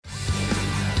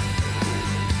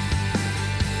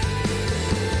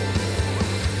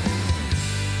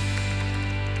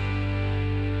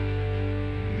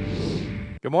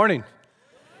Good morning.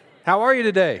 How are you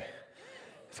today?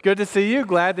 It's good to see you.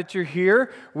 Glad that you're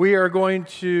here. We are going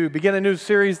to begin a new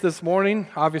series this morning.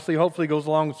 Obviously, hopefully goes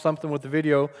along with something with the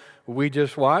video we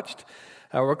just watched.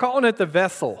 We're calling it The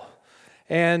Vessel.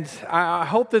 And I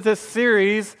hope that this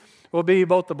series will be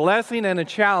both a blessing and a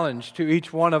challenge to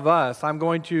each one of us. I'm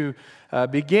going to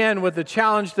begin with the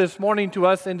challenge this morning to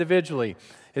us individually.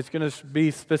 It's going to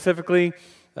be specifically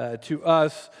to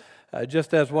us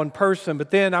just as one person.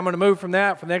 But then I'm going to move from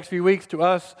that for the next few weeks to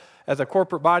us as a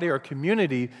corporate body or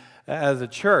community, as a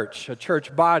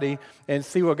church body, and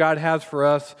see what God has for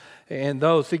us in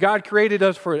those. See, God created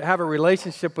us to have a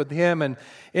relationship with Him, and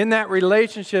in that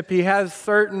relationship, He has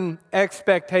certain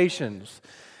expectations.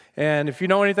 And if you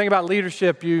know anything about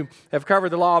leadership, you have covered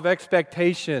the law of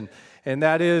expectation. And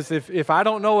that is, if I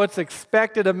don't know what's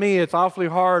expected of me, it's awfully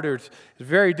hard or it's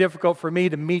very difficult for me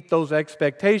to meet those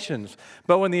expectations.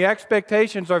 But when the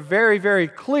expectations are very, very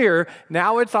clear,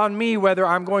 now it's on me whether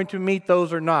I'm going to meet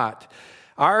those or not.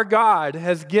 Our God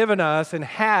has given us and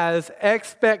has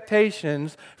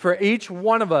expectations for each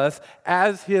one of us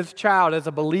as His child, as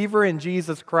a believer in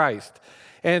Jesus Christ.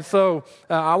 And so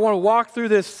I want to walk through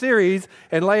this series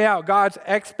and lay out God's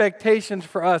expectations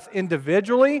for us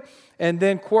individually and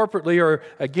then corporately, or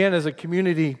again as a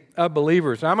community of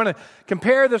believers. I'm going to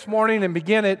compare this morning and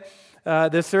begin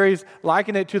this series,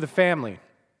 liken it to the family,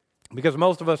 because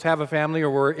most of us have a family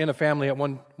or we're in a family at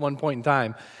one point in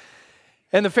time.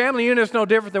 And the family unit is no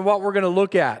different than what we're going to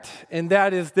look at, and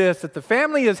that is this, that the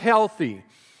family is healthy.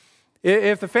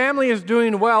 If the family is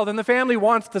doing well, then the family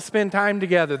wants to spend time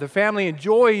together. The family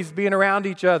enjoys being around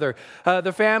each other.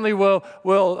 The family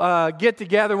will get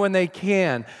together when they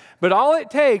can. But all it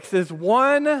takes is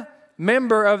one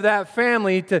member of that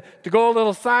family to go a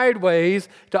little sideways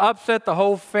to upset the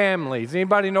whole family. Does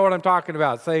anybody know what I'm talking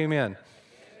about? Say amen.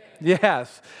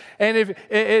 Yes. And if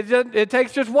it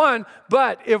takes just one,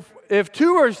 but if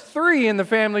two or three in the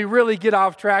family really get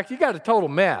off track, you got a total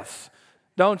mess,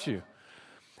 don't you?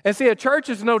 And see, a church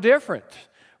is no different.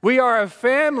 We are a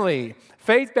family,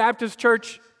 Faith Baptist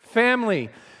Church family.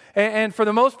 And for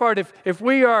the most part, if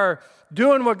we are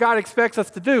doing what God expects us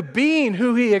to do, being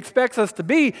who He expects us to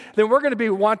be, then we're going to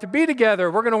want to be together.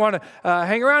 We're going to want to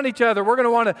hang around each other. We're going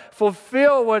to want to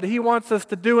fulfill what He wants us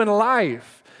to do in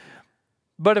life.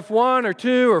 But if one or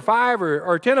two or five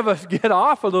or 10 of us get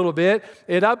off a little bit,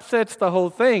 it upsets the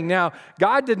whole thing. Now,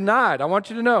 God did not, I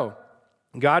want you to know,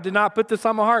 God did not put this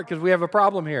on my heart because we have a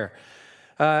problem here.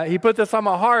 He put this on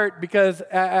my heart because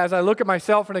as I look at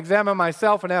myself and examine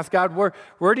myself and ask God,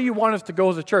 where do you want us to go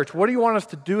as a church? What do you want us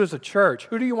to do as a church?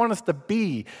 Who do you want us to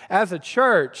be as a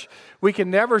church? We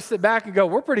can never sit back and go,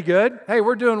 we're pretty good. Hey,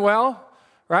 we're doing well,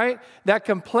 right? That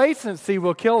complacency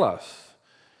will kill us.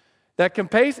 That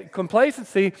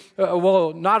complacency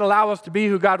will not allow us to be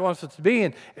who God wants us to be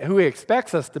and who He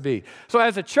expects us to be. So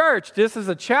as a church, this is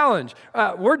a challenge.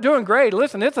 We're doing great.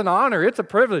 Listen, it's an honor. It's a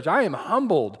privilege. I am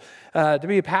humbled to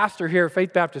be a pastor here at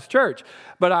Faith Baptist Church.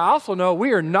 But I also know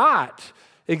we are not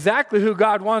exactly who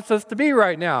God wants us to be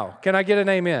right now. Can I get an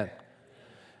amen?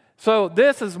 So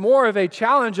this is more of a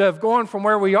challenge of going from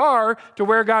where we are to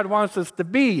where God wants us to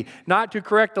be, not to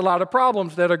correct a lot of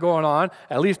problems that are going on.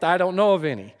 At least I don't know of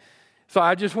any. So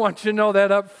I just want you to know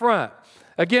that up front.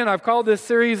 Again, I've called this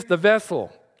series The Vessel.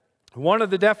 One of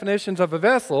the definitions of a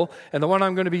vessel, and the one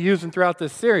I'm going to be using throughout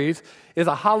this series, is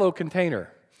a hollow container.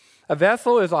 A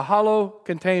vessel is a hollow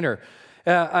container.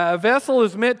 A vessel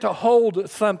is meant to hold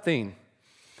something.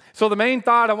 So the main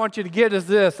thought I want you to get is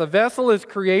this. A vessel is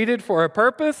created for a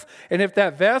purpose, and if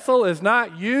that vessel is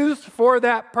not used for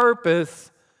that purpose,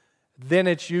 then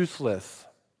it's useless.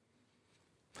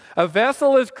 A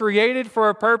vessel is created for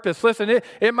a purpose. Listen,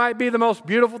 it might be the most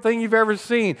beautiful thing you've ever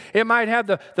seen. It might have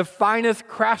the finest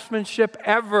craftsmanship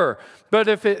ever. But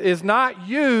if it is not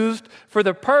used for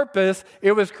the purpose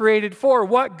it was created for,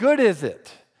 what good is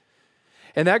it?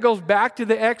 And that goes back to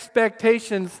the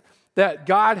expectations that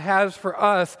God has for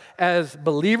us as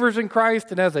believers in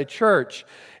Christ and as a church.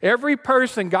 Every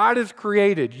person God has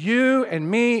created, you and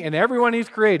me and everyone He's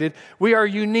created, we are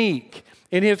unique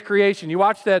in His creation. You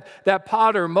watch that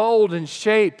potter mold and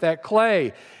shape that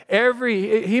clay. They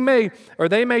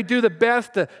may do the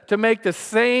best to make the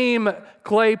same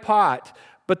clay pot,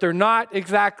 but they're not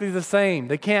exactly the same.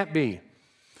 They can't be.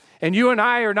 And you and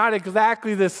I are not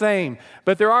exactly the same,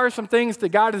 but there are some things that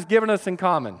God has given us in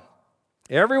common.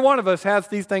 Every one of us has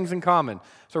these things in common.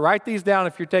 So write these down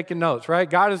if you're taking notes, right?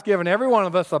 God has given every one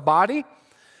of us a body,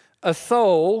 a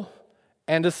soul,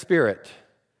 and a spirit.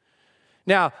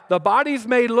 Now, the bodies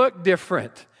may look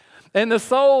different. And the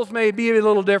souls may be a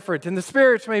little different, and the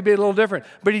spirits may be a little different,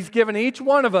 but he's given each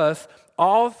one of us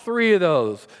all three of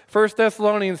those. 1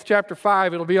 Thessalonians chapter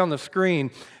 5, it'll be on the screen.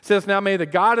 It says, "Now may the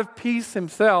God of peace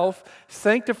himself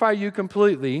sanctify you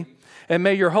completely, and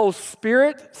may your whole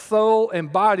spirit, soul,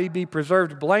 and body be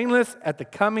preserved blameless at the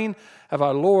coming of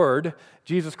our Lord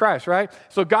Jesus Christ," right?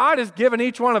 So God has given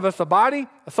each one of us a body,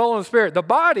 a soul, and a spirit. The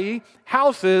body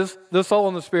houses the soul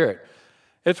and the spirit.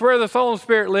 It's where the soul and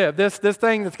spirit live. This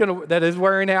thing that is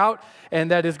wearing out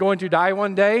and that is going to die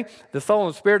one day, the soul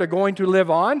and spirit are going to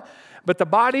live on. But the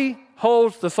body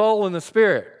holds the soul and the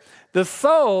spirit. The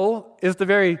soul is the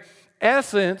very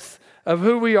essence of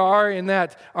who we are, in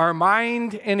that our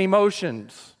mind and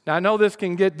emotions. Now, I know this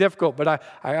can get difficult, but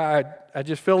I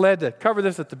just feel led to cover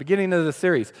this at the beginning of the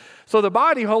series. So the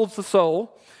body holds the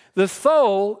soul. The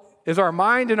soul is our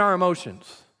mind and our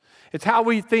emotions. It's how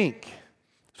we think.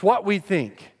 It's what we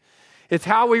think. It's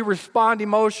how we respond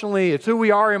emotionally. It's who we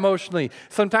are emotionally.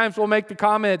 Sometimes we'll make the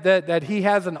comment that he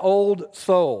has an old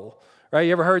soul. Right?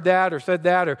 You ever heard that or said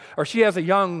that? Or she has a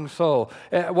young soul.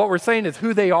 What we're saying is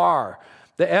who they are,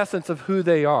 the essence of who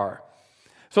they are.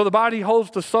 So the body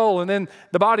holds the soul, and then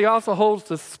the body also holds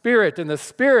the spirit. And the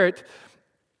spirit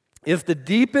is the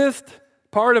deepest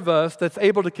part of us that's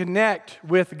able to connect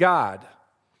with God.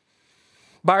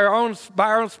 By our own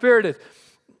spirit,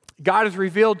 God is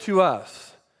revealed to us.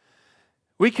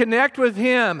 We connect with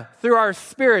him through our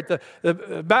spirit.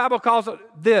 The Bible calls it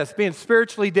this, being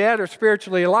spiritually dead or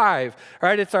spiritually alive.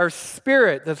 Right? It's our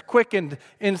spirit that's quickened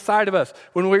inside of us.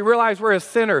 When we realize we're a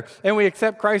sinner and we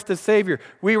accept Christ as Savior,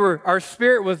 our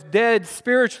spirit was dead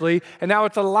spiritually, and now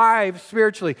it's alive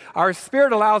spiritually. Our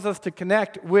spirit allows us to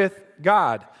connect with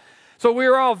God. So we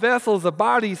are all vessels of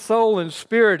body, soul, and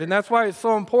spirit, and that's why it's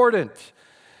so important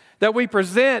that we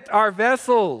present our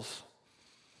vessels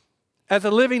as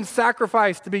a living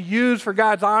sacrifice to be used for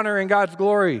God's honor and God's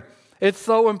glory. It's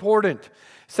so important.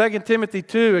 2 Timothy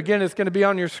 2, again, it's going to be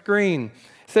on your screen,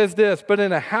 says this, "But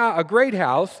in a great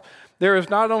house there is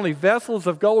not only vessels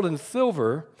of gold and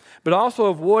silver, but also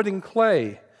of wood and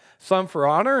clay, some for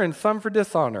honor and some for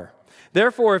dishonor.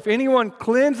 Therefore, if anyone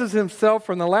cleanses himself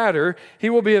from the latter, he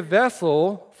will be a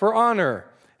vessel for honor,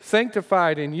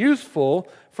 sanctified and useful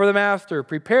for the master,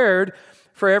 prepared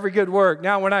for every good work."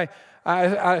 Now, when I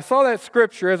saw that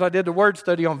scripture as I did the word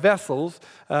study on vessels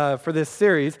for this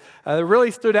series, that really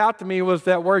stood out to me was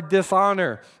that word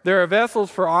dishonor. There are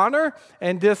vessels for honor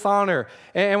and dishonor.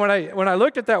 And when I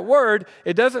looked at that word,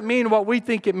 it doesn't mean what we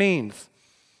think it means.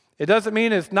 It doesn't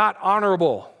mean it's not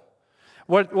honorable.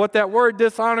 What that word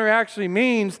dishonor actually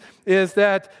means is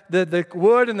that the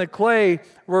wood and the clay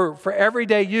were for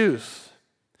everyday use.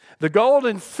 The gold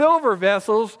and silver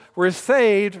vessels were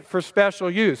saved for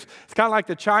special use. It's kind of like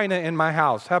the china in my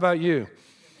house. How about you?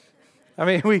 I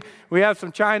mean, we have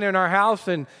some china in our house,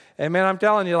 and man, I'm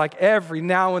telling you, like every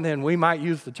now and then we might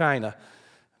use the china.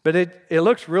 But it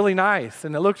looks really nice,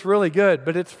 and it looks really good,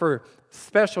 but it's for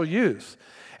special use.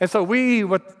 And so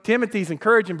what Timothy's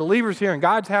encouraging believers here, and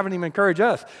God's having him encourage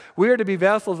us, we are to be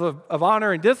vessels of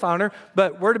honor and dishonor,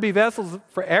 but we're to be vessels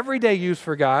for everyday use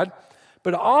for God,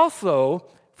 but also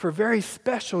for very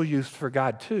special use for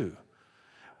God too.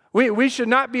 We should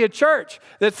not be a church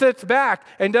that sits back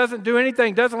and doesn't do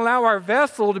anything, doesn't allow our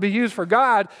vessel to be used for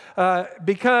God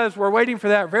because we're waiting for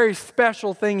that very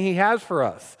special thing he has for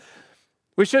us.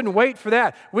 We shouldn't wait for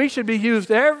that. We should be used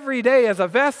every day as a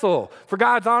vessel for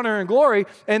God's honor and glory.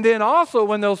 And then also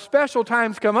when those special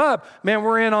times come up, man,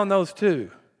 we're in on those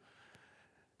too.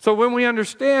 So when we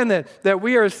understand that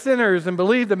we are sinners and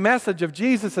believe the message of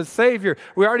Jesus as Savior,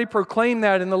 we already proclaim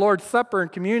that in the Lord's Supper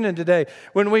and communion today.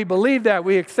 When we believe that,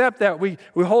 we accept that, we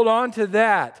hold on to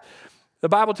that. The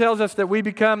Bible tells us that we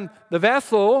become the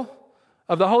vessel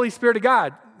of the Holy Spirit of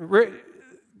God.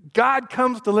 God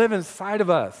comes to live inside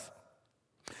of us.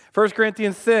 1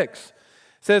 Corinthians 6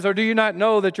 says, "Or do you not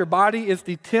know that your body is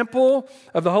the temple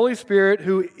of the Holy Spirit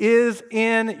who is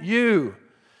in you?"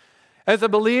 As a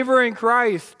believer in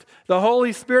Christ, the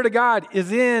Holy Spirit of God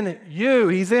is in you.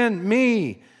 He's in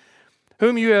me,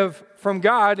 whom you have from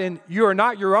God, and you are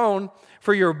not your own,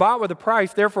 for you are bought with a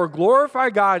price. Therefore, glorify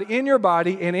God in your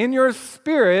body and in your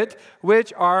spirit,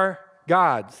 which are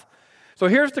God's. So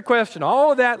here's the question.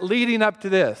 All of that leading up to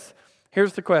this.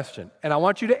 Here's the question, and I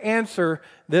want you to answer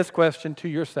this question to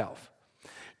yourself.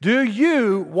 Do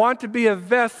you want to be a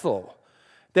vessel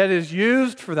that is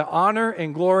used for the honor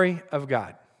and glory of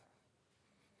God?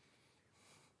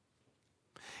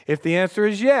 If the answer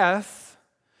is yes,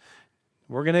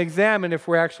 we're going to examine if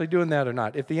we're actually doing that or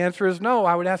not. If the answer is no,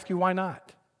 I would ask you why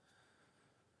not.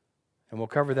 And we'll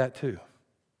cover that too.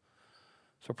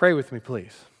 So pray with me,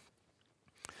 please.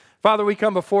 Father, we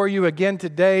come before you again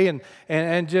today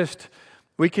and just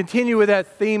we continue with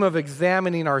that theme of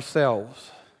examining ourselves.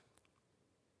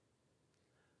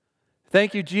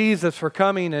 Thank you, Jesus, for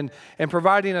coming and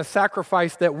providing a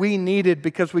sacrifice that we needed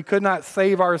because we could not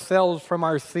save ourselves from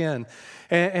our sin.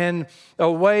 And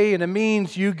a way and a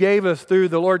means you gave us through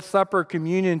the Lord's Supper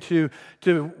communion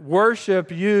to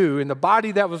worship you in the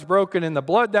body that was broken and the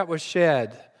blood that was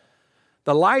shed,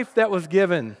 the life that was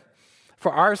given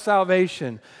for our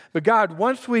salvation. But God,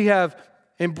 once we have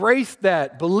embraced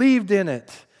that, believed in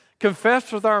it,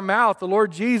 confessed with our mouth the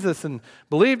Lord Jesus and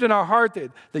believed in our heart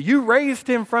that you raised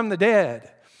him from the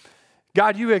dead,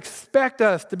 God, you expect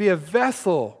us to be a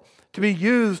vessel to be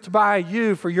used by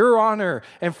you for your honor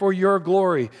and for your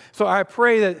glory. So I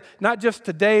pray that not just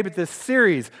today, but this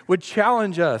series would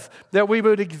challenge us, that we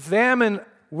would examine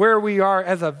where we are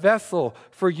as a vessel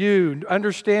for you,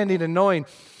 understanding and knowing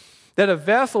that a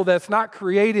vessel that's not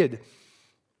created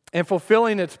and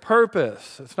fulfilling its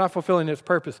purpose, it's not fulfilling its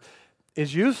purpose,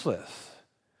 is useless.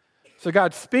 So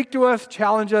God, speak to us,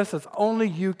 challenge us as only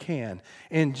you can.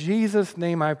 In Jesus'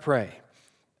 name I pray.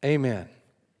 Amen.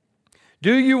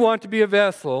 Do you want to be a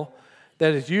vessel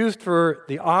that is used for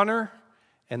the honor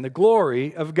and the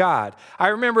glory of God? I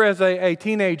remember as a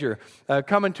teenager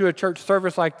coming to a church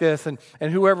service like this and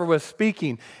whoever was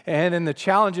speaking and in the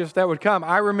challenges that would come,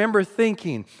 I remember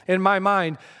thinking in my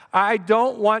mind, I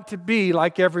don't want to be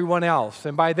like everyone else.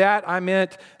 And by that, I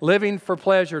meant living for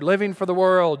pleasure, living for the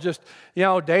world, just,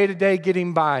 day to day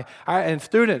getting by. And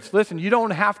students, listen, you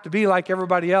don't have to be like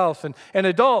everybody else. And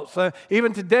adults,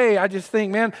 even today, I just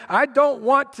think, man, I don't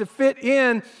want to fit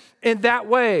in that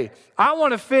way. I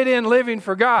want to fit in living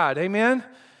for God. Amen?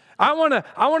 I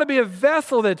want to be a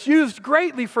vessel that's used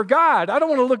greatly for God. I don't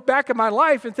want to look back at my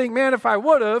life and think, man, if I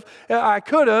would have, I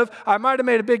could have, I might have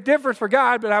made a big difference for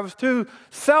God, but I was too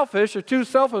selfish or too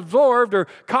self-absorbed or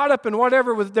caught up in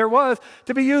whatever there was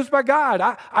to be used by God.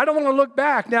 I don't want to look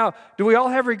back. Now, do we all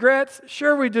have regrets?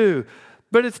 Sure we do.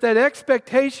 But it's that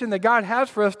expectation that God has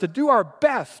for us to do our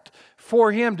best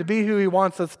for him to be who he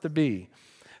wants us to be.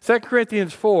 2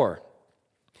 Corinthians 4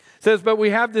 says, but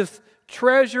we have this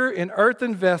treasure in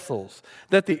earthen vessels,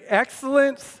 that the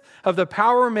excellence of the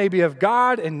power may be of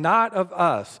God and not of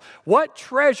us. What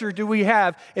treasure do we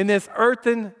have in this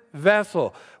earthen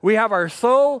vessel? We have our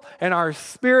soul and our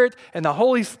spirit and the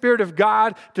Holy Spirit of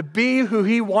God to be who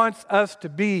he wants us to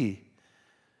be.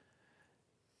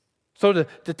 So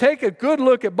to take a good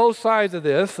look at both sides of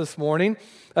this morning,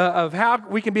 of how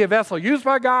we can be a vessel used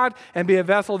by God and be a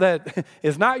vessel that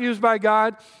is not used by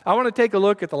God, I want to take a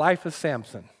look at the life of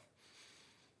Samson.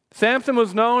 Samson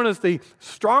was known as the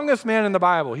strongest man in the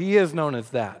Bible. He is known as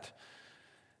that.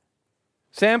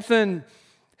 Samson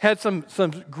had some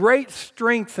great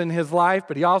strengths in his life,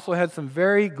 but he also had some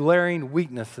very glaring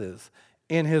weaknesses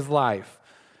in his life.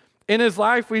 In his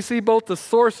life, we see both the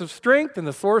source of strength and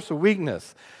the source of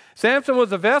weakness. Samson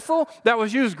was a vessel that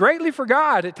was used greatly for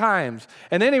God at times,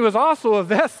 and then he was also a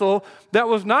vessel that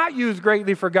was not used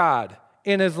greatly for God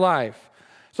in his life.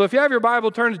 So if you have your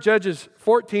Bible, turn to Judges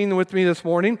 14 with me this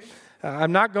morning.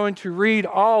 I'm not going to read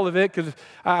all of it because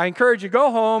I encourage you to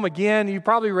go home again. You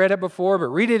probably read it before, but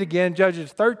read it again.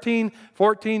 Judges 13,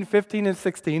 14, 15, and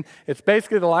 16. It's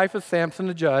basically the life of Samson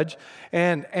the judge,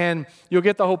 and you'll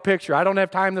get the whole picture. I don't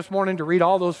have time this morning to read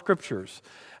all those scriptures,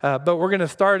 but we're going to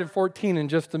start at 14 in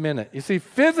just a minute. You see,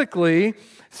 physically,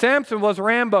 Samson was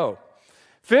Rambo.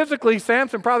 Physically,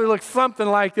 Samson probably looked something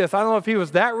like this. I don't know if he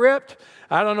was that ripped.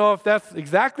 I don't know if that's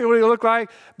exactly what he looked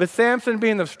like, but Samson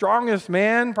being the strongest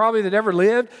man probably that ever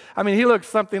lived, I mean, he looked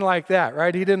something like that,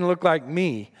 right? He didn't look like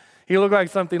me. He looked like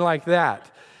something like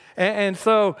that. And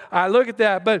so I look at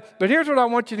that, but here's what I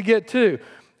want you to get to.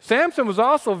 Samson was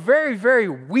also very, very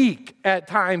weak at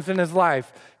times in his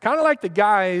life, kind of like the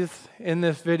guys in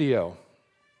this video.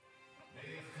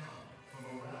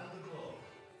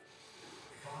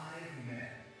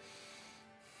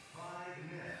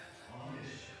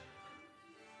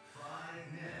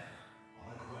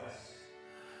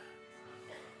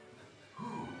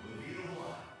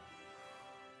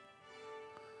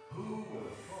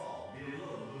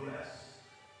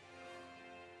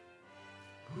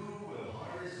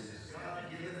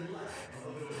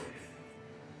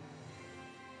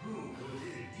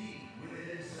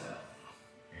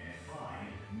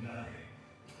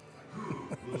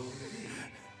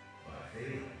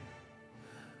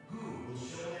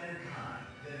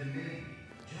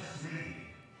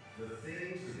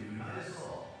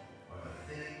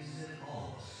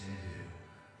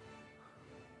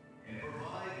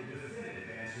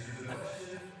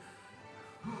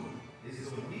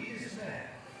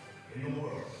 In the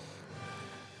world.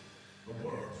 The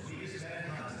world's weakest man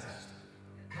contest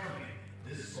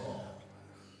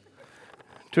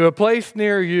to a place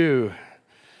near you.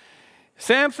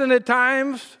 Samson at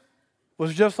times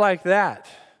was just like that.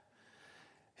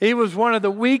 He was one of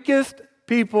the weakest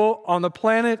people on the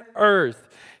planet Earth.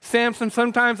 Samson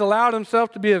sometimes allowed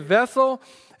himself to be a vessel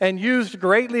and used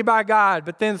greatly by God,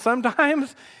 but then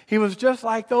sometimes he was just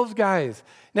like those guys.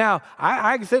 Now,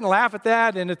 I can sit and laugh at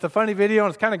that, and it's a funny video,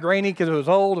 and it's kind of grainy because it was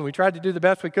old, and we tried to do the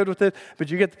best we could with it, but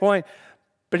you get the point.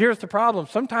 But here's the problem.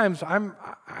 Sometimes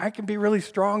I can be really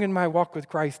strong in my walk with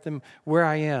Christ and where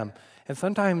I am, and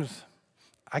sometimes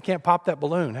I can't pop that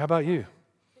balloon. How about you?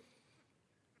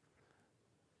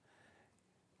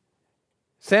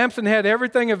 Samson had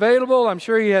everything available. I'm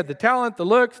sure he had the talent, the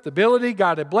looks, the ability.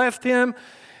 God had blessed him.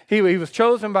 He was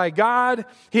chosen by God.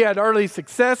 He had early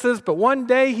successes, but one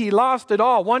day he lost it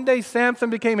all. One day Samson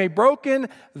became a broken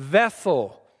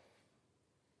vessel.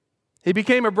 He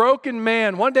became a broken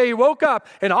man. One day he woke up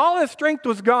and all his strength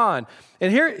was gone.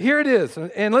 And here it is.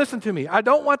 And listen to me. I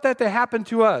don't want that to happen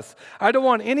to us. I don't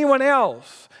want anyone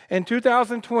else in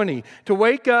 2020 to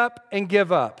wake up and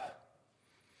give up.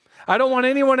 I don't want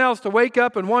anyone else to wake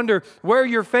up and wonder where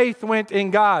your faith went in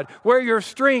God, where your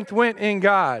strength went in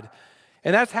God.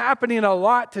 And that's happening a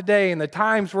lot today in the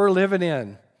times we're living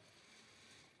in.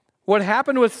 What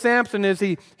happened with Samson is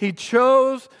he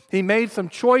made some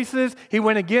choices. He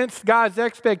went against God's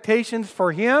expectations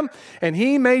for him, and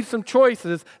he made some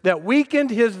choices that weakened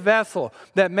his vessel,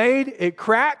 that made it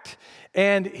cracked,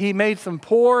 and he made some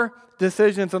poor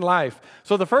decisions in life.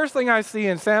 So the first thing I see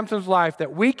in Samson's life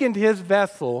that weakened his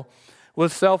vessel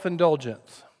was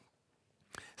self-indulgence.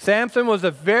 Samson was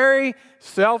a very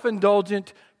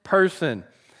self-indulgent person.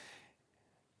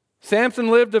 Samson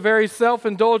lived a very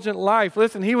self-indulgent life.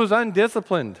 Listen, he was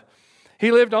undisciplined.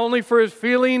 He lived only for his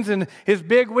feelings, and his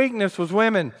big weakness was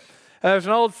women. There's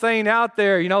an old saying out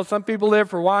there, some people live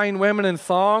for wine, women, and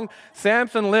song.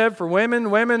 Samson lived for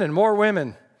women, and more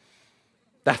women.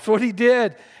 That's what he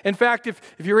did. In fact, if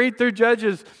you read through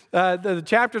Judges, the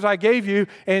chapters I gave you,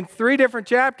 in 3 different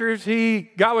chapters, he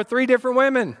got with 3 different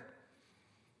women.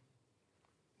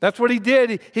 That's what he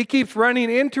did. He keeps running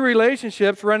into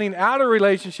relationships, running out of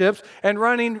relationships, and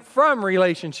running from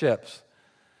relationships.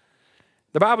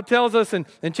 The Bible tells us in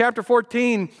chapter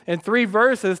 14, in 3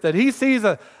 verses, that he sees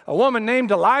a woman named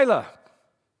Delilah.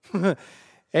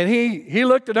 And he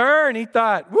looked at her and he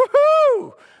thought,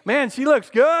 woohoo, man, she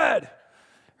looks good,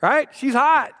 right? She's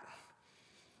hot.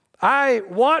 I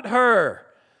want her.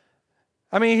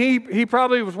 I mean, he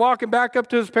probably was walking back up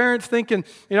to his parents thinking,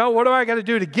 what do I got to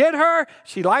do to get her?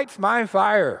 She lights my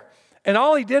fire. And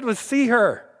all he did was see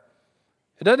her.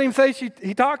 It doesn't even say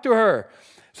he talked to her.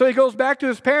 So he goes back to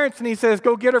his parents and he says,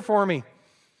 go get her for me.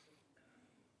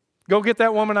 Go get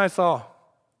that woman I saw.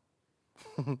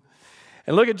 And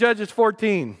look at Judges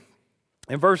 14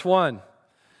 in verse 1.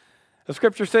 The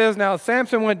scripture says, now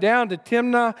Samson went down to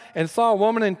Timnah and saw a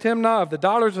woman in Timnah of the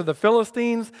daughters of the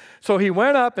Philistines. So he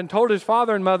went up and told his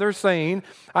father and mother, saying,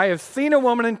 I have seen a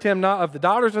woman in Timnah of the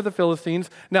daughters of the Philistines.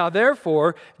 Now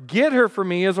therefore, get her for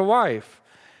me as a wife.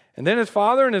 And then his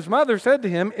father and his mother said to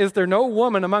him, is there no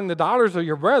woman among the daughters of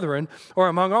your brethren or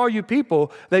among all you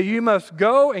people that you must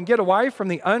go and get a wife from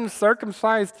the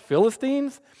uncircumcised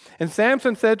Philistines? And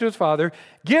Samson said to his father,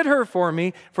 get her for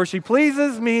me, for she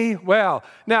pleases me well.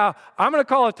 Now, I'm going to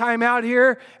call a timeout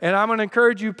here, and I'm going to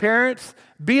encourage you parents,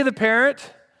 be the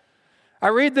parent. I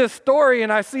read this story,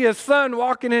 and I see a son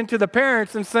walking into the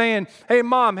parents and saying, hey,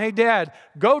 mom, hey, dad,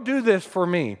 go do this for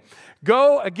me.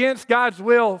 Go against God's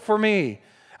will for me.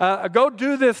 Go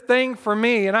do this thing for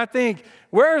me. And I think,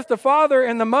 where's the father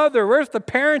and the mother? Where's the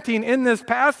parenting in this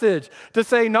passage to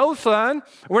say, no, son,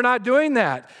 we're not doing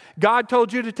that. God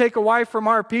told you to take a wife from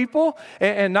our people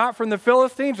and not from the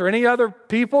Philistines or any other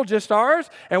people, just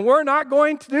ours, and we're not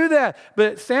going to do that.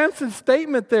 But Samson's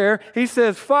statement there, he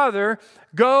says, Father,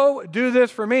 go do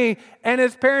this for me. And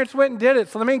his parents went and did it.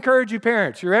 So let me encourage you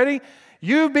parents. You ready?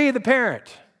 You be the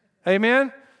parent.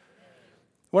 Amen?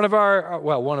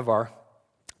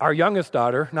 Our youngest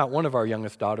daughter, not one of our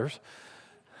youngest daughters,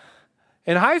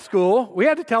 in high school, we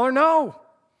had to tell her no.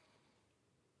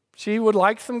 She would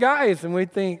like some guys, and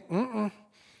we'd think,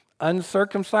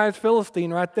 uncircumcised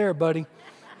Philistine right there, buddy.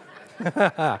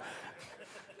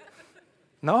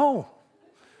 No,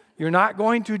 you're not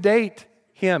going to date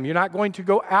him. You're not going to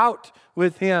go out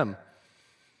with him.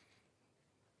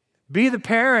 Be the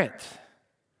parent.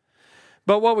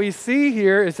 But what we see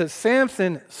here is that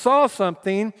Samson saw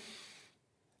something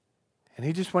and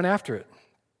he just went after it.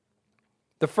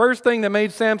 The first thing that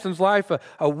made Samson's life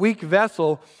a weak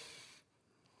vessel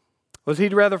was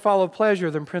he'd rather follow pleasure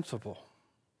than principle.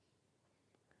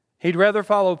 He'd rather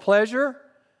follow pleasure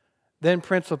than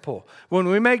principle. When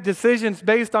we make decisions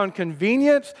based on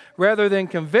convenience rather than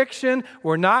conviction,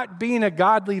 we're not being a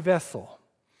godly vessel.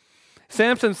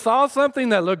 Samson saw something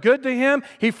that looked good to him.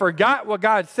 He forgot what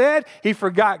God said. He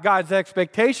forgot God's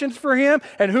expectations for him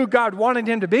and who God wanted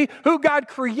him to be, who God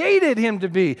created him to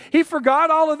be. He forgot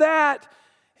all of that,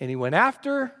 and he went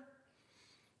after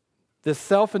this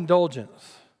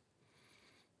self-indulgence.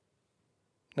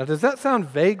 Now, does that sound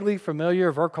vaguely familiar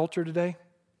of our culture today?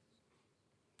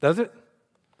 Does it?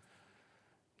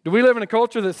 Do we live in a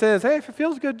culture that says, hey, if it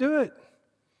feels good, do it,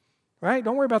 right?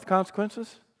 Don't worry about the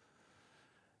consequences.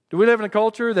 Do we live in a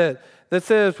culture that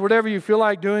says whatever you feel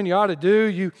like doing, you ought to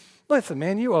do? Listen,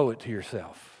 man, you owe it to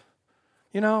yourself.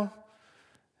 You know?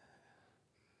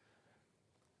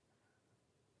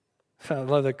 I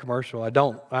love the commercial.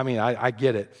 I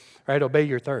get it, right? Obey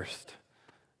your thirst.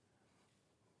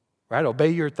 Right? Obey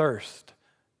your thirst.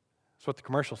 That's what the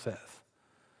commercial says.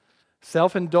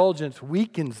 Self-indulgence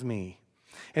weakens me,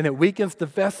 and it weakens the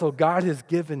vessel God has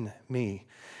given me.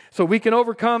 So we can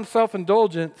overcome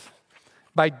self-indulgence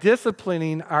by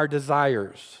disciplining our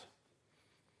desires.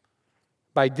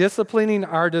 By disciplining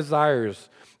our desires.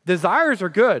 Desires are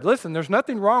good. Listen, there's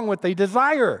nothing wrong with a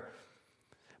desire.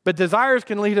 But desires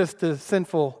can lead us to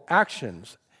sinful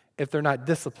actions if they're not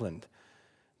disciplined.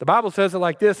 The Bible says it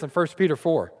like this in 1 Peter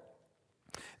 4.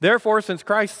 Therefore, since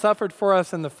Christ suffered for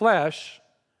us in the flesh,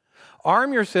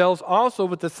 arm yourselves also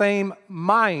with the same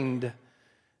mind.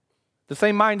 The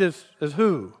same mind as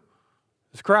who?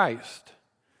 As Christ.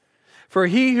 For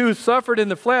he who suffered in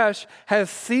the flesh has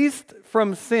ceased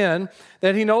from sin,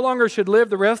 that he no longer should live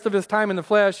the rest of his time in the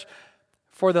flesh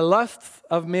for the lusts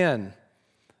of men,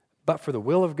 but for the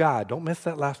will of God. Don't miss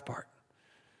that last part.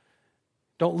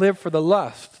 Don't live for the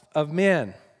lust of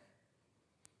men,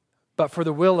 but for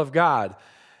the will of God.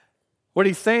 What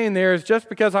he's saying there is just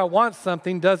because I want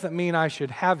something doesn't mean I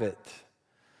should have it.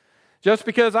 Just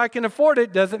because I can afford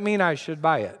it doesn't mean I should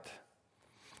buy it.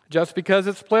 Just because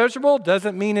it's pleasurable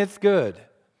doesn't mean it's good.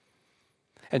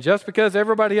 And just because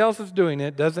everybody else is doing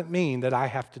it doesn't mean that I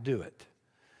have to do it.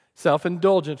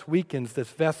 Self-indulgence weakens this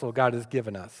vessel God has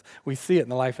given us. We see it in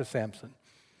the life of Samson.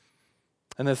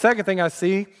 And the second thing I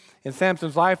see in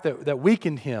Samson's life that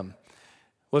weakened him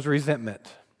was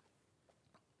resentment.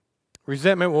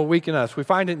 Resentment will weaken us. We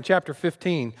find it in chapter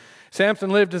 15. Samson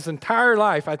lived his entire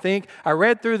life, I think. I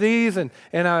read through these and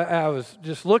I was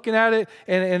just looking at it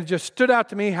and it just stood out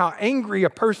to me how angry a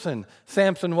person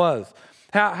Samson was.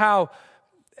 How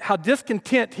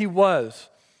discontent he was.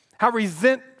 How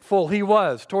resentful he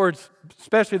was towards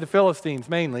especially the Philistines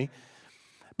mainly.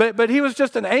 But he was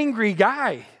just an angry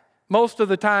guy most of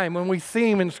the time when we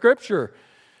see him in Scripture.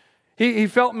 He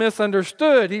felt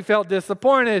misunderstood. He felt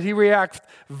disappointed. He reacts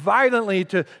violently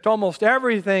to almost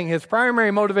everything. His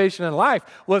primary motivation in life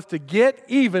was to get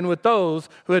even with those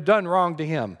who had done wrong to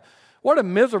him. What a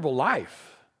miserable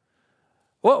life.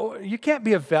 Well, you can't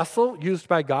be a vessel used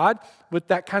by God with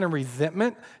that kind of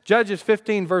resentment. Judges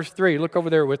 15, verse 3. Look over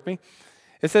there with me.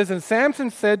 It says, and Samson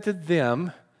said to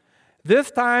them, this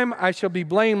time I shall be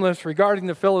blameless regarding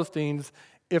the Philistines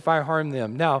if I harm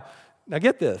them. Now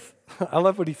get this. I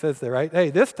love what he says there, right?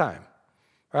 Hey, this time,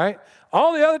 right?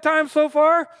 All the other times so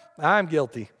far, I'm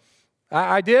guilty.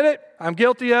 I did it. I'm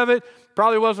guilty of it.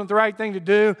 Probably wasn't the right thing to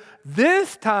do.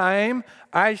 This time,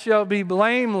 I shall be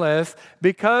blameless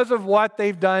because of what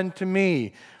they've done to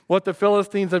me, what the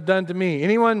Philistines have done to me.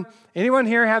 Anyone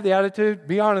here have the attitude?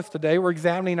 Be honest today. We're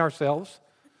examining ourselves.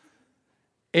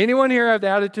 Anyone here have the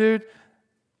attitude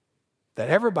that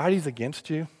everybody's against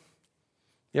you?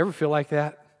 You ever feel like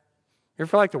that? You ever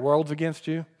feel like the world's against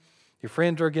you? Your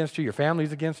friends are against you? Your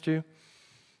family's against you?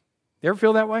 You ever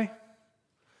feel that way?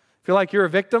 Feel like you're a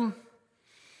victim?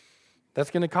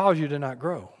 That's going to cause you to not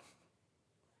grow.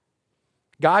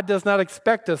 God does not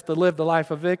expect us to live the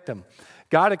life of a victim.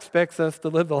 God expects us to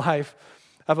live the life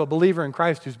of a believer in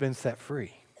Christ who's been set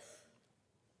free.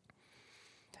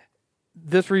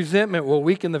 This resentment will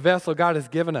weaken the vessel God has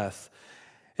given us.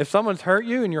 If someone's hurt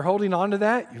you and you're holding on to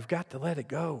that, you've got to let it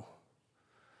go.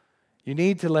 You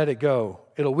need to let it go.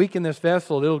 It'll weaken this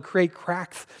vessel. It'll create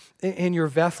cracks in your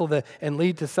vessel and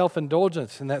lead to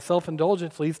self-indulgence, and that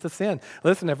self-indulgence leads to sin.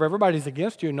 Listen, if everybody's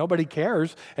against you and nobody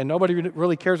cares, and nobody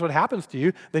really cares what happens to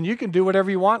you, then you can do whatever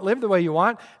you want, live the way you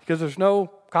want, because there's no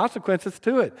consequences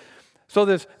to it. So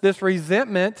this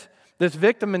resentment, this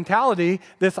victim mentality,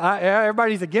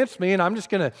 everybody's against me, and I'm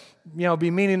just going to be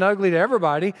mean and ugly to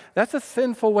everybody, that's a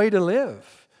sinful way to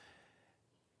live.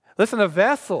 Listen, a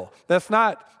vessel that's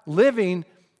not living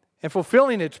and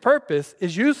fulfilling its purpose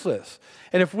is useless.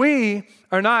 And if we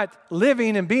are not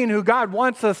living and being who God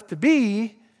wants us to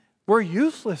be, we're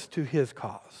useless to His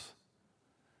cause.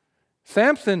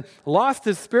 Samson lost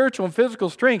his spiritual and physical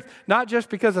strength, not just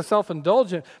because of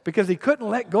self-indulgence, because he couldn't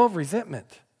let go of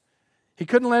resentment. He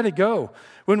couldn't let it go.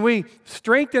 When we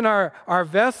strengthen our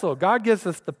vessel, God gives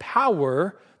us the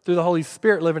power through the Holy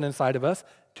Spirit living inside of us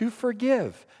to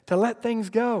forgive, to let things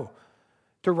go,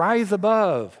 to rise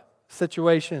above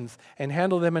situations and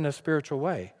handle them in a spiritual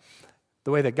way,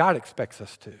 the way that God expects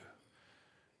us to.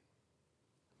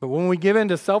 But when we give in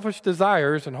to selfish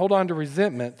desires and hold on to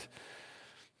resentment,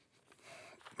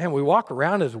 man, we walk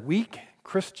around as weak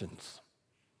Christians,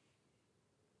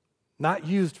 not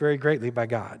used very greatly by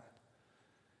God.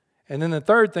 And then the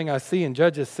third thing I see in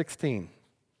Judges 16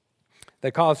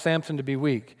 that caused Samson to be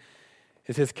weak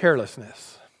is his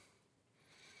carelessness.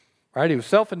 Right? He was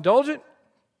self-indulgent.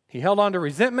 He held on to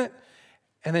resentment.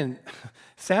 And then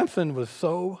Samson was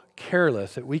so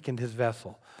careless, it weakened his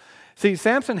vessel. See,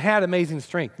 Samson had amazing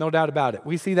strength, no doubt about it.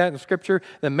 We see that in Scripture,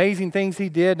 the amazing things he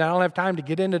did, and I don't have time to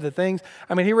get into the things.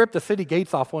 I mean, he ripped the city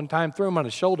gates off one time, threw them on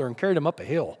his shoulder, and carried them up a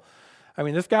hill. I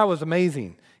mean, this guy was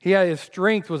amazing. His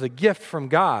strength was a gift from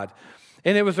God,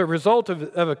 and it was a result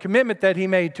of a commitment that he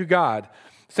made to God.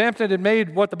 Samson had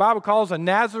made what the Bible calls a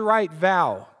Nazirite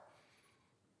vow.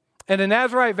 And a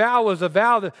Nazirite vow was a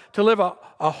vow to live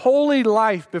a holy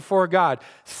life before God.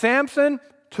 Samson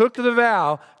took the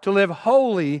vow to live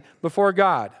holy before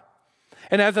God.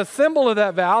 And as a symbol of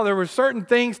that vow, there were certain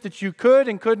things that you could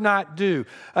and could not do.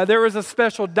 There was a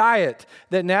special diet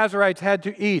that Nazirites had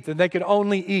to eat, and they could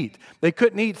only eat. They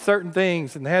couldn't eat certain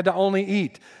things, and they had to only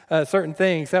eat certain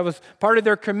things. That was part of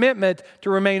their commitment to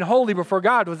remain holy before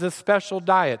God, was this special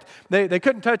diet. They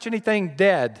couldn't touch anything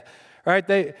dead, right?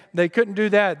 They couldn't do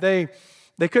that. They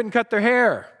couldn't cut their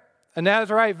hair. A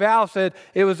Nazirite vow said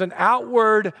it was an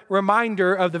outward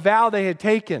reminder of the vow they had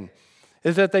taken,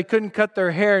 is that they couldn't cut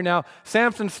their hair. Now,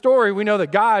 Samson's story, we know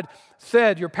that God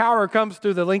said your power comes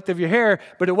through the length of your hair,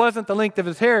 but it wasn't the length of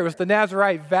his hair. It was the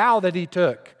Nazirite vow that he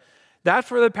took. That's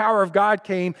where the power of God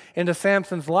came into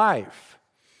Samson's life,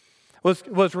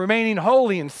 was remaining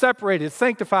holy and separated,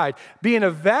 sanctified, being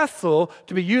a vessel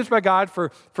to be used by God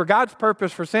for God's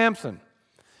purpose for Samson.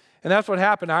 And that's what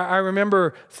happened. I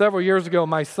remember several years ago,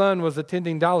 my son was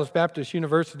attending Dallas Baptist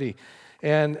University,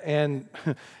 and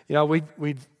you know,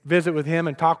 we'd visit with him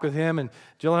and talk with him, and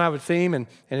Jill and I would see him, and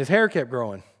his hair kept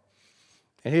growing.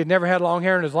 And he had never had long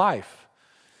hair in his life.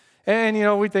 And, you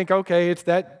know, we think, okay, it's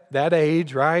that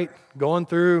age, right? Going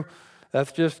through,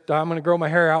 that's just, I'm going to grow my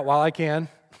hair out while I can.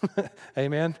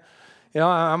 Amen. You know,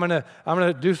 I'm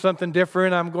gonna do something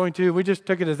different. We just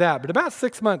took it as that. But about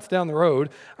 6 months down the road,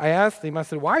 I asked him, I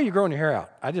said, why are you growing your hair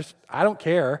out? I don't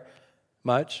care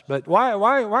much, but why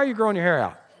are you growing your hair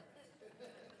out?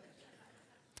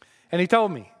 And he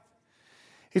told me.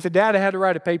 He said, Dad, I had to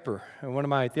write a paper in one of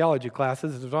my theology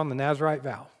classes. It was on the Nazirite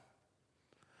vow.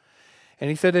 And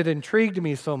he said, it intrigued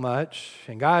me so much,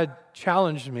 and God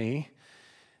challenged me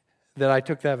that I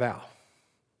took that vow.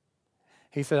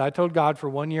 He said, I told God for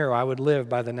 1 year I would live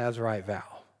by the Nazirite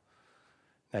vow.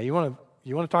 Now, you want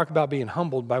to talk about being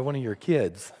humbled by one of your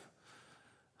kids,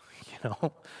 you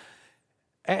know?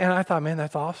 And I thought, man,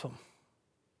 that's awesome.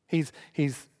 He's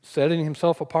setting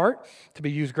himself apart to be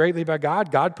used greatly by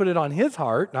God. God put it on his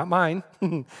heart, not mine,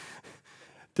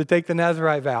 to take the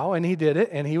Nazirite vow, and he did it,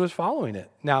 and he was following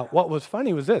it. Now, what was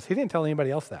funny was this. He didn't tell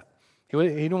anybody else that. He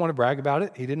didn't want to brag about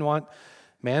it. He didn't want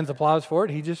man's applause for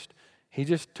it. He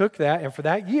just took that, and for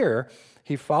that year,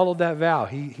 he followed that vow.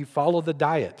 He followed the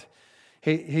diet.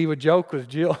 He would joke with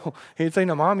Jill. He'd say,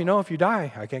 no, Mom, you know, if you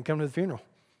die, I can't come to the funeral.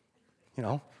 You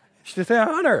know, she'd say,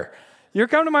 Hunter, you're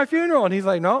coming to my funeral. And he's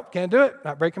like, nope, can't do it.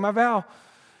 Not breaking my vow.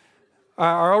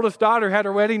 Our oldest daughter had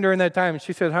her wedding during that time, and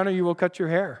she said, Hunter, you will cut your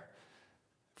hair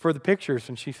for the pictures.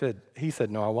 And he said,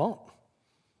 no, I won't.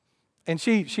 And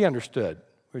she understood.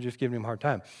 We were just giving him a hard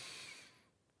time.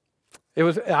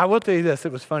 I will tell you this,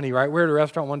 it was funny, right? We were at a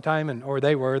restaurant one time,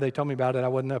 they told me about it. I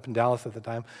wasn't up in Dallas at the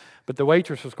time. But the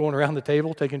waitress was going around the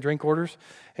table taking drink orders,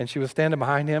 and she was standing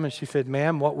behind him, and she said,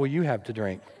 ma'am, what will you have to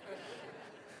drink?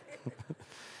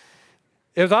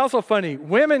 It was also funny.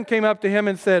 Women came up to him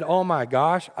and said, oh my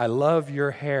gosh, I love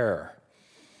your hair.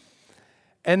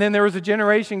 And then there was a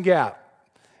generation gap.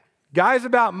 Guys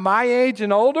about my age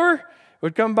and older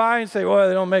would come by and say, well,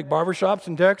 they don't make barbershops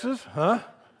in Texas, huh?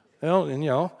 They don't, and, you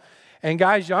know. And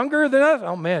guys younger than us,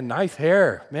 oh man, nice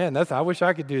hair. Man, I wish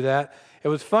I could do that. It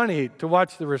was funny to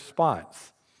watch the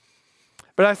response.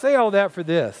 But I say all that for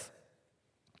this.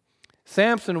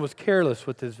 Samson was careless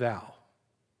with his vow.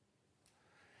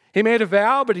 He made a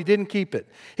vow, but he didn't keep it.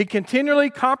 He continually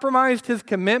compromised his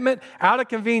commitment out of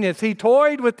convenience. He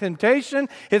toyed with temptation.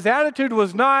 His attitude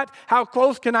was not, how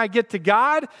close can I get to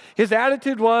God? His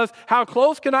attitude was, how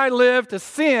close can I live to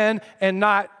sin and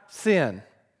not sin?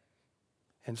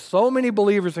 And so many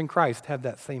believers in Christ have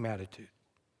that same attitude.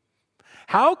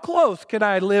 How close can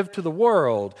I live to the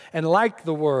world and like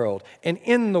the world and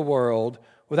in the world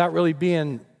without really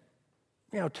being,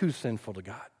 too sinful to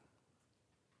God?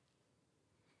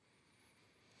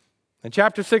 In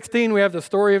chapter 16, we have the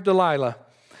story of Delilah.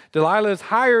 Delilah is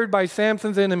hired by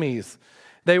Samson's enemies.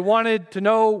 They wanted to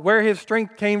know where his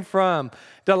strength came from.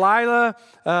 Delilah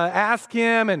asked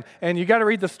him, and you got to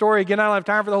read the story again. I don't have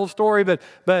time for the whole story, but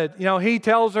he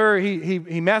tells her,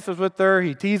 he messes with her,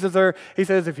 he teases her. He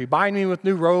says, if you bind me with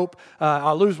new rope,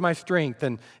 I'll lose my strength.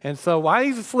 And so while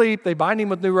he's asleep, they bind him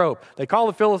with new rope. They call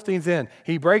the Philistines in.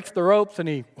 He breaks the ropes and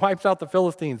he wipes out the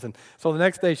Philistines. And so the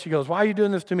next day she goes, why are you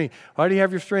doing this to me? Why do you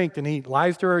have your strength? And he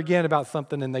lies to her again about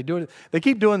something, and they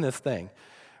keep doing this thing,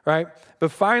 right?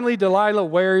 But finally, Delilah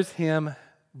wears him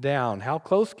down. How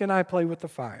close can I play with the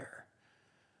fire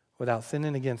without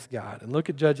sinning against God? And look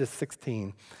at Judges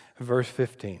 16, verse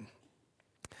 15.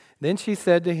 Then she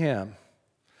said to him,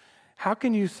 how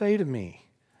can you say to me,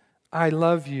 I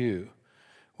love you,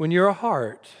 when your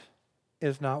heart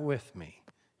is not with me?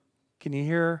 Can you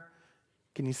hear?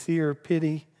 Can you see her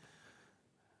pity?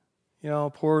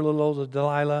 Poor little old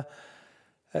Delilah.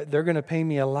 They're going to pay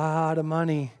me a lot of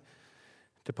money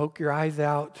to poke your eyes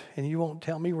out, and you won't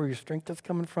tell me where your strength is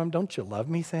coming from? Don't you love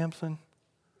me, Samson?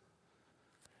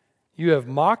 You have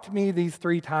mocked me these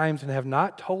 3 times and have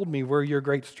not told me where your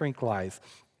great strength lies.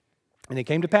 And it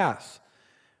came to pass,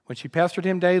 when she pestered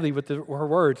him daily with her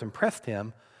words and pressed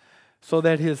him, so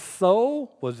that his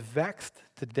soul was vexed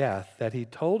to death, that he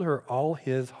told her all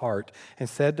his heart and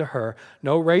said to her,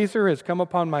 no razor has come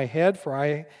upon my head, for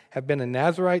I have been a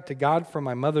Nazirite to God from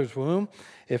my mother's womb.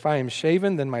 If I am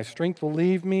shaven, then my strength will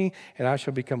leave me, and I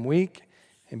shall become weak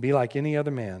and be like any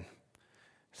other man.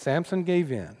 Samson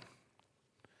gave in,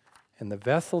 and the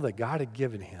vessel that God had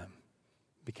given him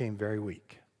became very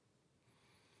weak.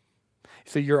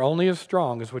 So you're only as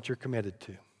strong as what you're committed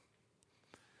to.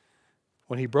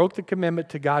 When he broke the commitment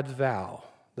to God's vow,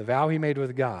 the vow he made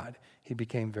with God, he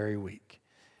became very weak.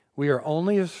 We are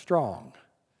only as strong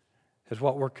as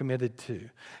what we're committed to.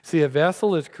 See, a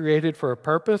vessel is created for a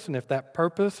purpose, and if that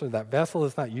purpose or that vessel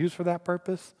is not used for that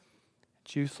purpose,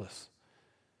 it's useless.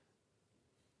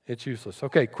 It's useless.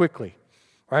 Okay, quickly.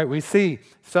 All right, we see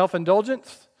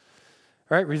self-indulgence,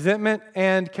 right, resentment,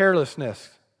 and carelessness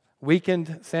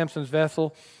weakened Samson's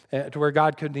vessel to where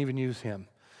God couldn't even use him.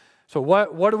 So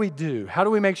what do we do? How do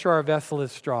we make sure our vessel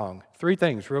is strong? 3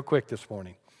 things real quick this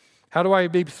morning. How do I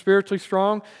be spiritually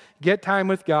strong? Get time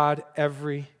with God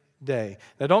every day.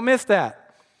 Now don't miss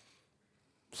that.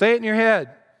 Say it in your head.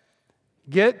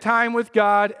 Get time with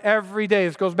God every day.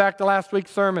 This goes back to last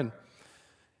week's sermon.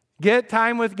 Get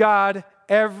time with God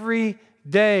every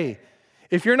day.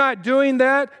 If you're not doing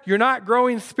that, you're not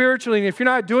growing spiritually. And if you're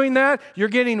not doing that, you're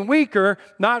getting weaker,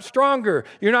 not stronger.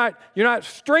 You're not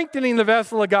strengthening the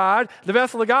vessel of God. The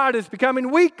vessel of God is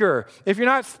becoming weaker if you're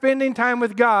not spending time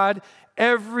with God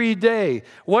every day.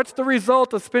 What's the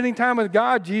result of spending time with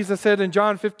God? Jesus said in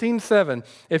John 15:7,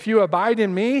 if you abide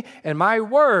in me and my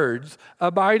words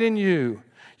abide in you,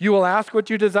 you will ask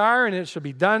what you desire, and it shall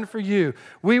be done for you.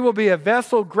 We will be a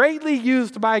vessel greatly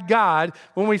used by God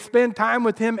when we spend time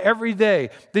with him every day.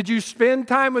 Did you spend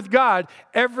time with God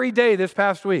every day this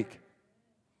past week?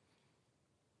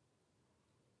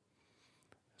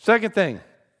 Second thing,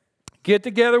 get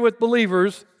together with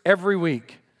believers every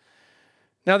week.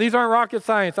 Now, these aren't rocket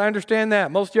science. I understand that.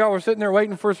 Most of y'all were sitting there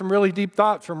waiting for some really deep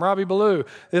thoughts from Robbie Ballou.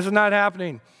 This is not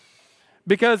happening.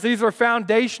 Because these are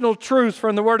foundational truths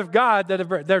from the Word of God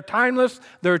that they're timeless,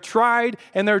 they're tried,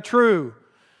 and they're true.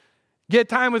 Get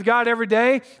time with God every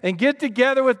day and get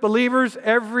together with believers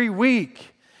every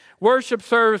week. Worship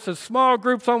services, small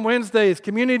groups on Wednesdays,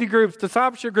 community groups,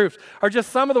 discipleship groups are just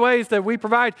some of the ways that we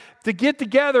provide to get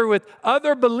together with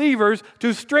other believers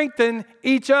to strengthen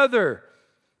each other.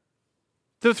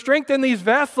 To strengthen these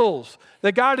vessels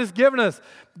that God has given us.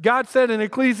 God said in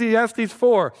Ecclesiastes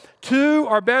 4, 2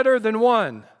 are better than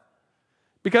 1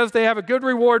 because they have a good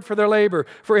reward for their labor.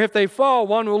 For if they fall,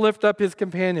 one will lift up his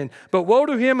companion. But woe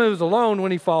to him who is alone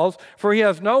when he falls, for he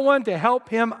has no one to help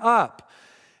him up.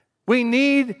 We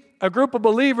need a group of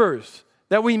believers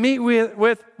that we meet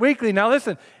with weekly. Now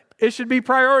listen, it should be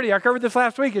priority. I covered this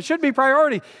last week. It should be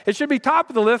priority. It should be top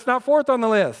of the list, not fourth on the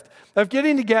list, of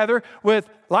getting together with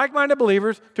like-minded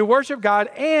believers to worship God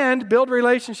and build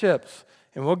relationships.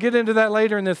 And we'll get into that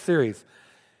later in this series.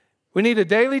 We need a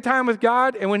daily time with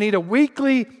God, and we need a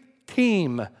weekly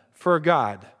team for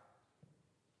God.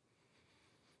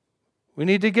 We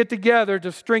need to get together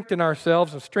to strengthen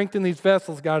ourselves and strengthen these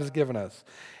vessels God has given us.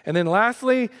 And then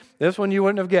lastly, this one you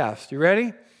wouldn't have guessed. You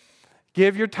ready?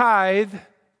 Give your tithe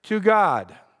to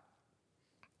God.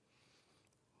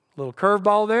 Little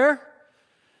curveball there.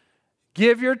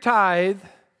 Give your tithe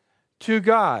to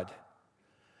God.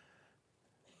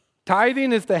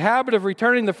 Tithing is the habit of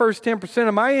returning the first 10%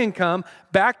 of my income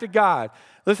back to God.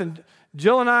 Listen,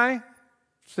 Jill and I,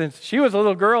 since she was a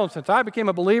little girl and since I became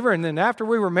a believer, and then after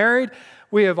we were married,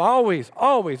 we have always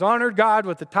honored God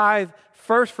with the tithe,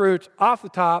 first fruits off the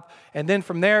top, and then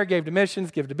from there gave to missions,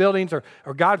 give to buildings, or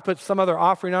God put some other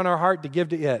offering on our heart to give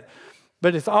to it.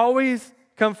 But it's always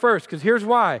come first, because here's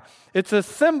why. It's a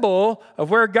symbol of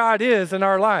where God is in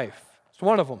our life. It's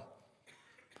one of them.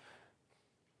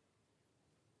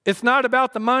 It's not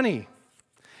about the money.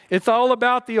 It's all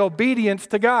about the obedience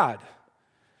to God.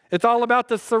 It's all about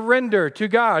the surrender to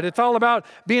God. It's all about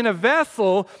being a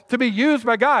vessel to be used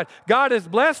by God. God has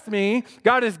blessed me.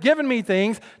 God has given me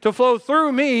things to flow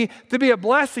through me to be a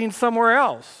blessing somewhere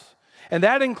else. And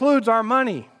that includes our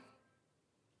money.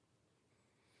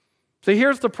 So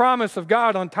here's the promise of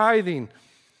God on tithing.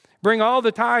 Bring all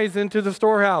the tithes into the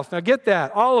storehouse. Now get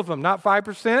that, all of them, not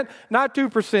 5%, not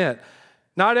 2%,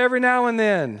 not every now and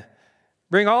then.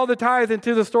 Bring all the tithe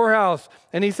into the storehouse.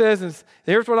 And he says,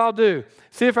 here's what I'll do.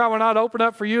 See if I will not open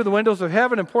up for you the windows of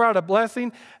heaven and pour out a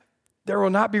blessing. There will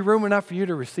not be room enough for you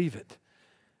to receive it.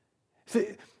 See,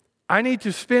 I need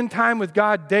to spend time with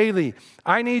God daily.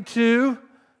 I need to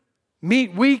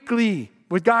meet weekly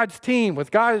with God's team,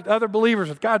 with God's other believers,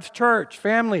 with God's church,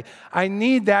 family. I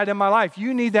need that in my life.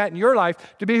 You need that in your life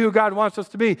to be who God wants us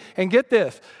to be. And get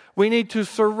this. We need to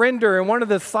surrender. And one of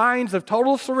the signs of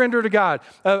total surrender to God,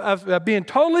 of being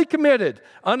totally committed,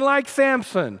 unlike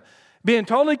Samson, being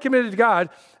totally committed to God,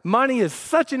 money is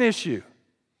such an issue,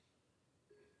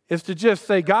 is to just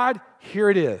say, God, here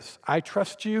it is. I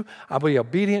trust you. I'll be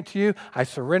obedient to you. I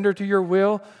surrender to your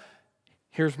will.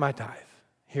 Here's my tithe.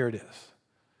 Here it is.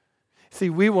 See,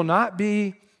 we will not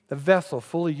be the vessel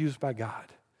fully used by God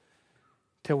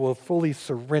till we're fully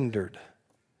surrendered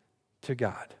to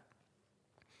God.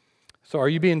 So are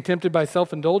you being tempted by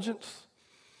self-indulgence?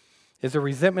 Is there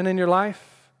resentment in your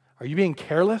life? Are you being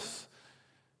careless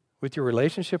with your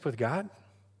relationship with God?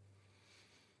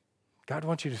 God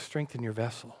wants you to strengthen your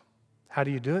vessel. How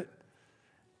do you do it?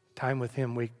 Time with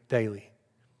Him daily.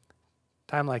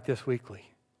 Time like this weekly.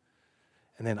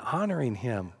 And then honoring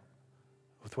Him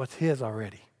with what's His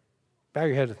already. Bow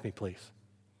your head with me, please.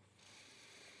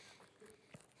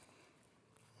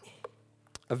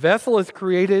 A vessel is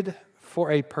created for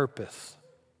a purpose.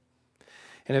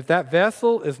 And if that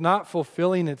vessel is not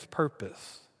fulfilling its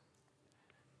purpose,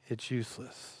 it's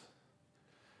useless.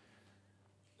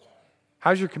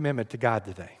 How's your commitment to God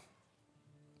today?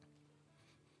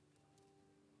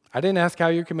 I didn't ask how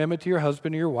your commitment to your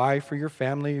husband or your wife or your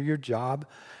family or your job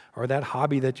or that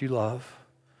hobby that you love.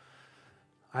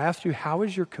 I asked you, how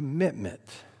is your commitment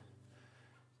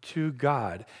to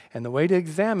God? And the way to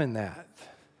examine that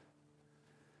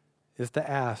is to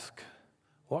ask,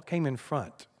 what came in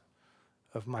front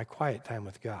of my quiet time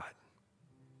with God?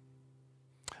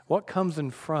 What comes in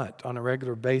front on a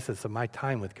regular basis of my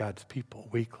time with God's people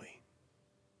weekly?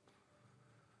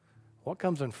 What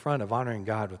comes in front of honoring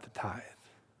God with the tithe?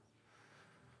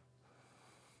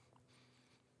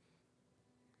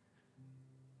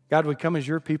 God, we come as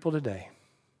your people today.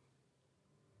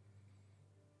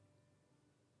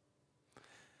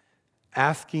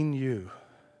 Asking you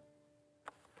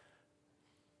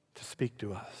to speak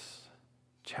to us.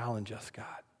 Challenge us, God.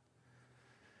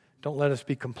 Don't let us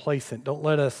be complacent. Don't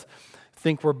let us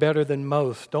think we're better than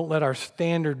most. Don't let our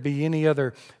standard be any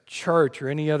other church or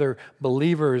any other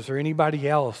believers or anybody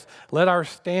else. Let our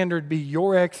standard be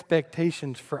your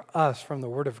expectations for us from the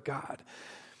Word of God.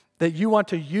 That you want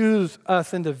to use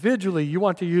us individually. You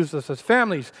want to use us as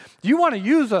families. You want to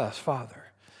use us,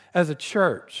 Father, as a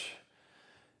church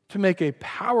to make a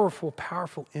powerful,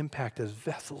 powerful impact as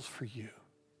vessels for you,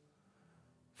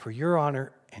 for your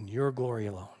honor and your glory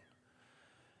alone.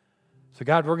 So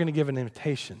God, we're going to give an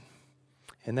invitation,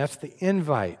 and that's the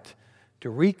invite to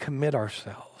recommit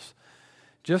ourselves,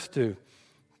 just to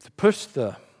push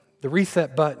the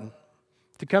reset button,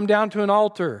 to come down to an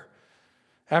altar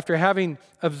after having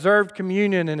observed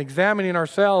communion and examining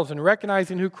ourselves and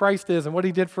recognizing who Christ is and what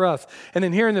He did for us, and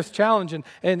then hearing this challenge.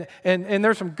 And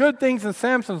there's some good things in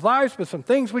Samson's lives, but some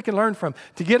things we can learn from,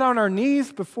 to get on our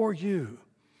knees before you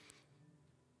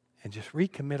and just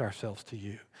recommit ourselves to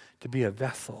you, to be a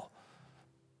vessel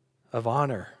of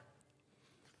honor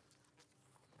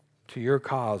to your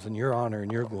cause and your honor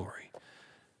and your glory.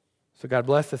 So God,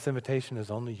 bless this invitation as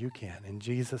only you can. In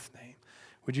Jesus' name.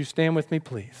 Would you stand with me,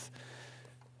 please?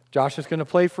 Josh is going to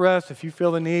play for us. If you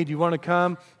feel the need, you want to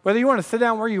come, whether you want to sit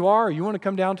down where you are or you want to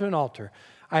come down to an altar,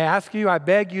 I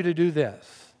beg you to do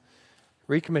this.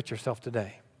 Recommit yourself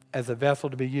today as a vessel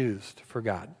to be used for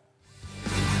God.